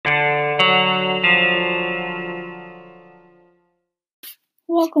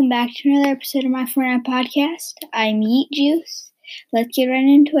welcome back to another episode of my Fortnite podcast. I'm Yeet Juice. Let's get right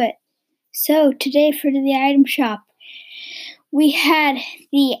into it. So, today for the item shop, we had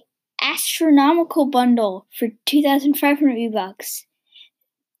the Astronomical Bundle for 2,500 V-Bucks,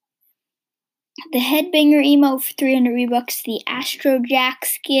 the Headbanger Emote for 300 V-Bucks, the Astro Jack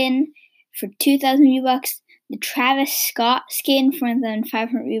skin for 2,000 V-Bucks, the Travis Scott skin for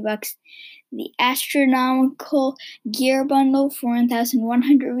 1,500 V-Bucks, the Astronomical Gear Bundle for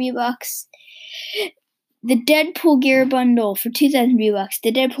 1,100 V-Bucks, the Deadpool Gear Bundle for 2,000 V-Bucks,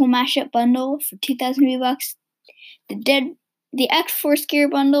 the Deadpool Mashup Bundle for 2,000 V-Bucks, the X-Force Gear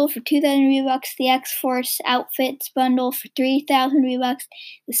Bundle for 2,000 V-Bucks, the X-Force Outfits Bundle for 3,000 V-Bucks,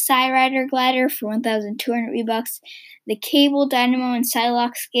 the Psyrider Glider for 1,200 V-Bucks, the Cable, Dynamo, and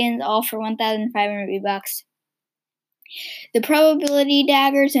Psylocke skins all for 1,500 V-Bucks. The Probability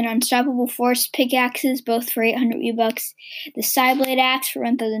Daggers and Unstoppable Force Pickaxes, both for 800 V-Bucks. The Psyblade Axe for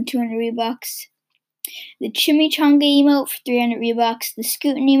 1,200 V-Bucks. The Chimichanga Emote for 300 V-Bucks. The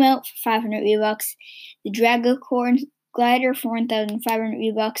Scootin' Emote for 500 V-Bucks. The Dragacorn Glider for 1,500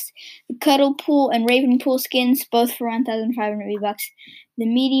 V-Bucks. The Cuddle Pool and Raven Pool skins, both for 1,500 V-Bucks. The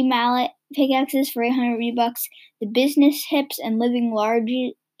Meaty Mallet Pickaxes for 800 V-Bucks. The Business Hips and Living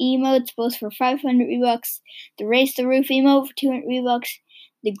Large emotes, both for 500 V-Bucks. The Raise the Roof emote for 200 V-Bucks.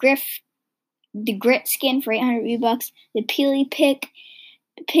 The Grit skin for 800 V-Bucks. The Peely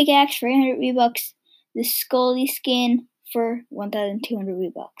Pickaxe for 800 V-Bucks. The Scully skin for 1,200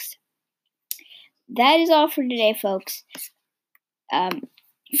 V-Bucks. That is all for today, folks. For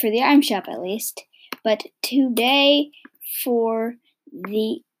the item shop, at least. But today for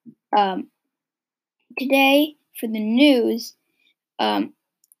the news,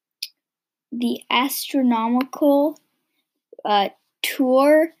 the Astronomical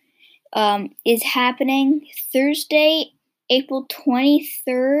tour is happening Thursday, April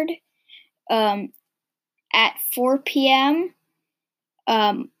 23rd at 4 p.m.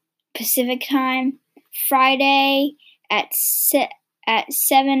 Pacific time, Friday at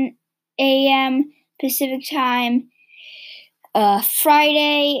 7 a.m. Pacific time,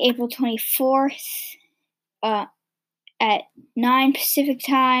 Friday, April 24th at 9 Pacific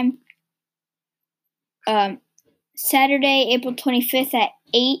time, Saturday, April 25th at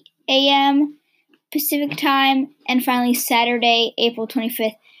 8 a.m. Pacific time, and finally Saturday, April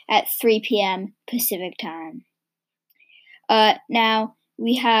 25th at 3 p.m. Pacific time. Now,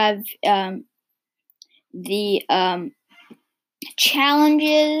 we have the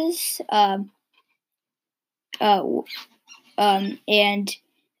challenges and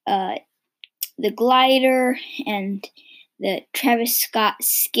the glider and the Travis Scott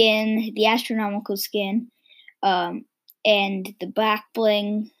skin, the Astronomical skin, and the back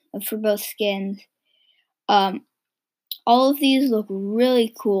bling for both skins. All of these look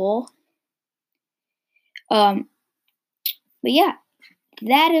really cool. But yeah,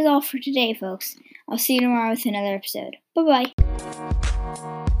 that is all for today, folks. I'll see you tomorrow with another episode. Bye-bye.